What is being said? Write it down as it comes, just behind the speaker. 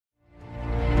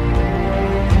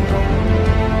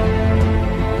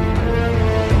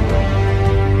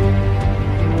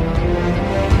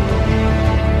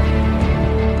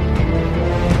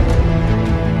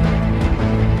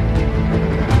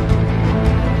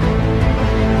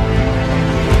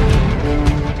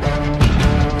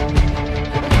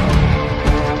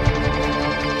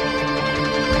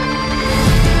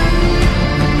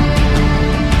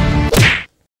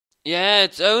Yeah,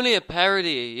 it's only a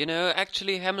parody, you know.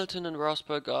 Actually, Hamilton and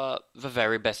Rosberg are the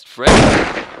very best friends.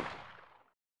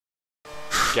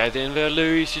 Get in there,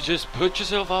 Lewis. You just put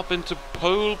yourself up into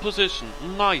pole position.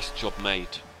 Nice job,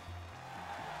 mate.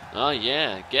 Oh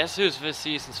yeah, guess who's this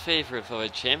season's favorite for the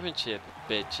championship,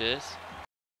 bitches?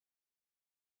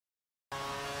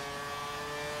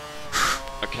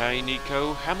 Okay,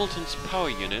 Nico, Hamilton's power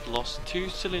unit lost 2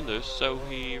 cylinders, so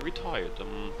he retired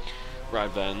them.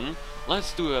 Right then,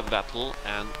 let's do a battle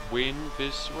and win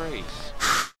this race.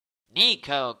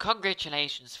 Nico,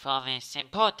 congratulations for this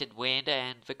important win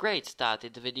and the great start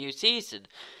into the new season.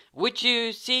 Would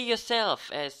you see yourself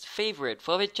as favorite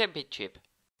for the championship?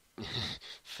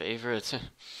 Favorite?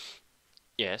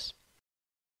 Yes.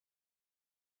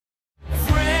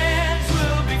 Friends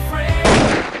will be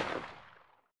friends.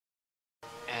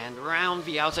 And round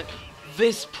the outside.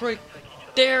 This prick.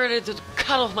 There it is,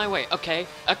 cut off my way. Okay,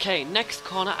 next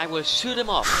corner I will shoot him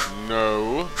off.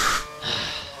 No.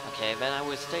 Okay, then I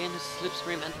will stay in the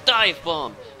slipstream and dive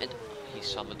bomb. And he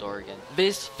shut the door again.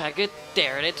 This faggot,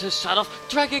 there it is, to shut off.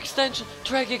 Track extension.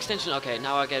 Okay,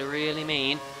 now I get really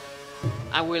mean.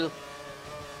 I will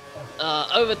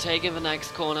overtake in the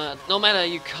next corner. No matter,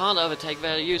 you can't overtake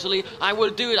there usually. I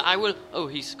will do it, Oh,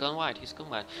 he's gone wide.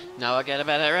 Now I get a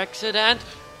better exit and...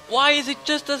 Why is it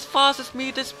just as fast as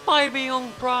me despite being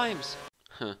on primes?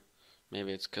 Huh,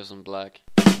 maybe it's 'cause I'm black.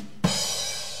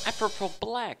 Apropos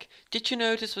black, did you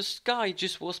notice the sky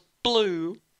just was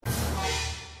blue?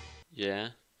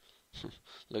 Yeah.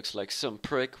 Looks like some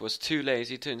prick was too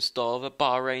lazy to install the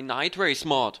Bahrain night race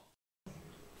mod.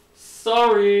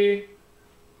 Sorry!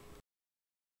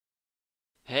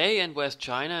 Hey, and where's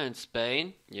China and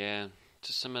Spain? Yeah,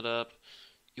 to sum it up,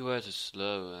 you were too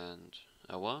slow and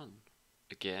I won.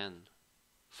 Again.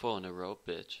 4 in a row,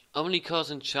 bitch. Only 'cause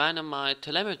in China my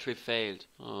telemetry failed.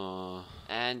 Oh.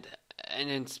 And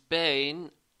in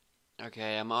Spain...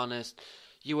 Okay, I'm honest.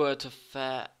 You were too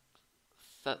fat...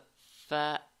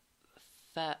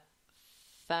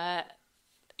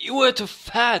 You were too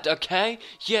fat, okay?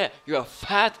 Yeah, you're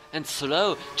fat and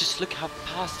slow. Just look how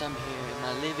fast I'm here in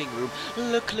my living room.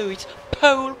 Look, Louis,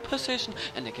 pole position.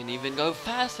 And I can even go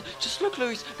faster. Just look,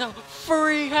 Louis, now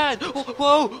free hand.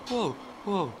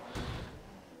 Whoa.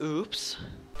 Oops.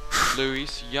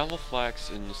 Louis, yellow flags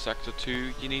in sector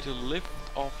 2. You need to lift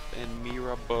off in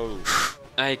Mirabeau.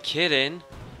 Are you kidding?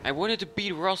 I wanted to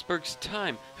beat Rosberg's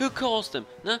time. Who caused him?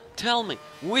 Nah, tell me.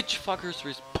 Which fucker's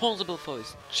responsible for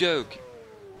this joke?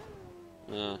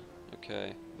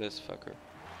 Okay, this fucker.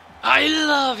 I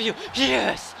love you!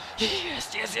 Yes!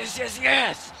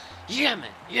 Yeah,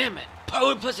 man!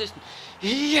 Pole position!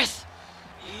 Yes!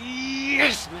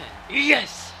 Yes, man!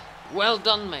 Yes! Well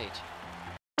done, mate.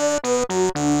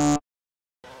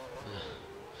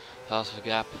 How's the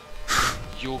gap?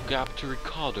 Your gap to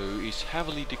Ricardo is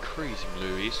heavily decreasing,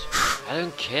 Louis. I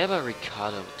don't care about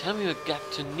Ricardo. Tell me the gap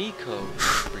to Nico.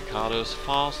 Ricardo's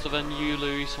faster than you,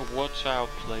 Louis, so watch out,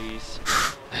 please.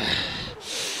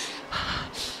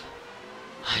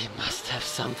 I must have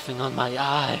something on my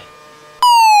eye.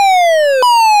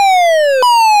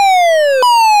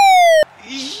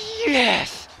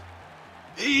 Yes!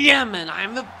 Yeah, man,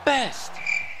 I'm the best!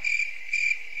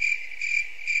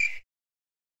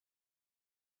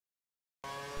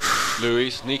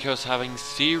 Louis, Nico's having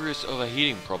serious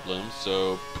overheating problems,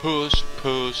 so push.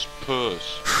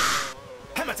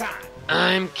 Hammer time!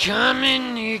 I'm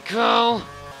coming, Nico!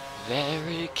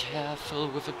 Very careful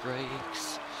with the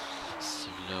brakes.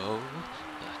 Slow,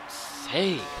 but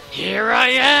safe. Here I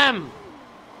am!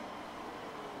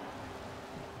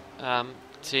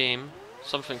 Team,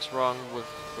 something's wrong with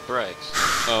the brakes.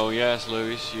 Oh yes,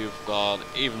 Louis, you've got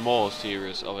even more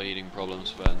serious overheating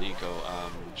problems than Nico.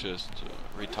 Just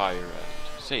retire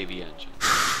and save the engine.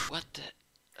 What the...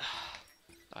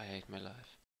 I hate my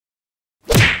life.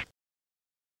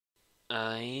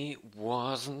 I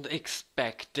wasn't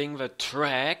expecting the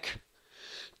track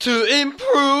to improve.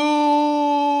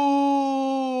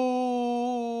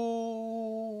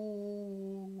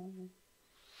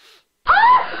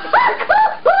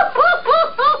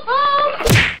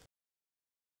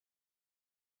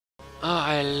 Oh,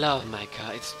 I love my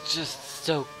car. It's just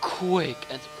so quick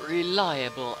and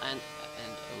reliable and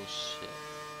oh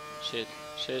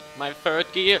shit, my third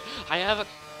gear. I have a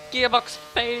gearbox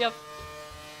failure.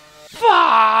 Fuck!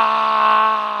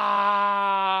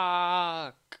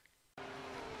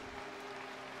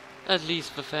 At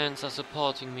least the fans are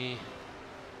supporting me.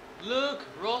 Look,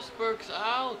 Rosberg's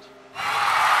out.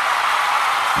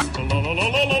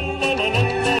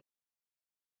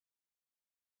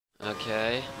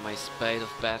 Okay, my spate of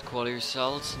bad quality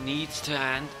results needs to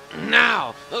end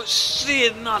now! Oh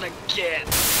shit, not again!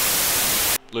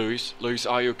 Lewis,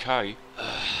 are you okay?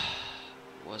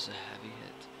 Was a heavy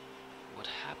hit. What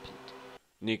happened?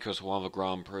 Nico's won the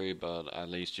Grand Prix, but at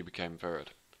least you became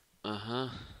third. Uh-huh.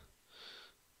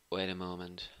 Wait a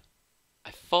moment.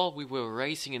 I thought we were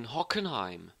racing in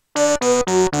Hockenheim.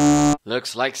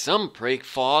 Looks like some prick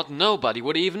thought nobody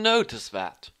would even notice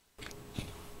that.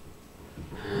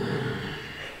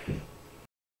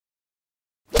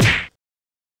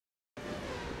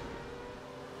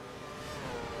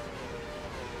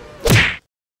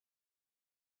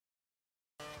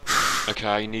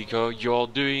 Okay, Nico, you're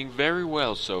doing very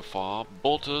well so far.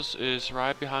 Bottas is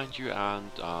right behind you,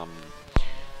 and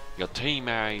your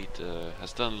teammate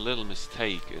has done a little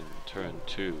mistake in turn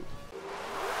 2.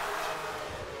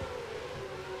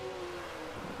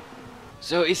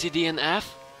 So is he DNF?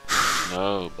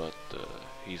 No, but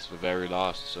he's the very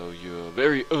last, so you're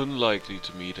very unlikely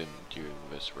to meet him during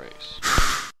this race.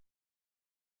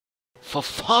 For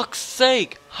fuck's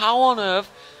sake! How on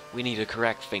earth? We need to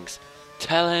correct things.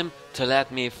 Tell him to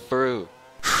let me through.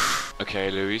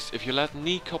 Okay, Lewis, if you let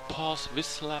Nico pass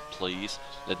this lap, please.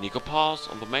 Let Nico pass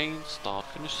on the main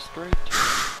start-finish straight.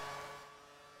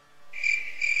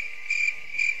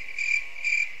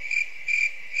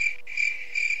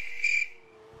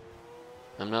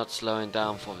 I'm not slowing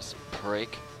down for this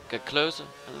prick. Get closer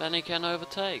and then he can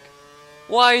overtake.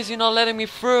 Why is he not letting me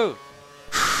through?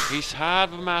 He's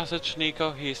had the message,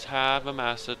 Nico, he's had the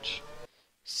message.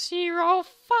 0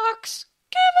 fucks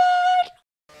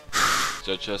given!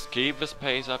 So just keep this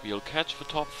pace up, you'll catch the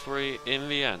top 3 in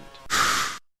the end.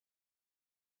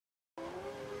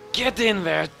 Get in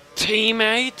there,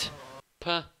 teammate!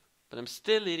 Puh, but I'm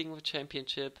still leading the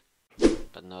championship.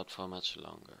 But not for much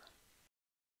longer.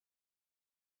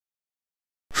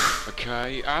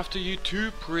 Okay, after you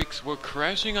two pricks were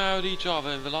crashing out each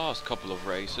other in the last couple of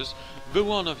races, the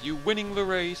one of you winning the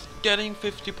race, getting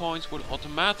 50 points, will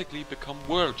automatically become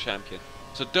world champion.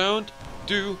 So don't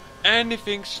do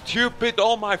anything stupid,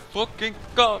 oh my fucking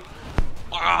god!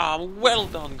 Well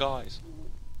done, guys!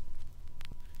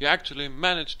 You actually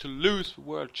managed to lose the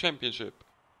world championship.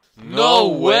 No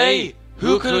way!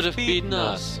 Who could have beaten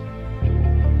us?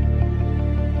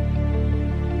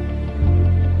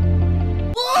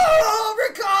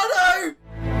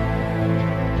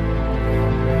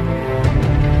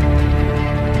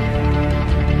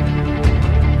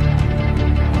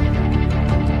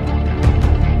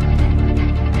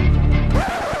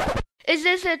 Is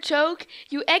this a joke?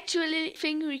 You actually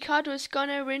think Ricardo is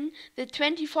gonna win the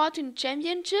 2014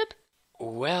 championship?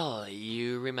 Well,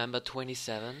 you remember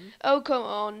 27? Oh, come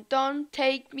on, don't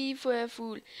take me for a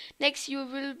fool. Next you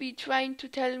will be trying to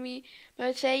tell me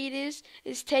Mercedes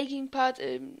is taking part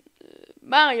in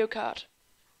Mario Kart.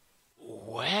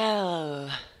 Well...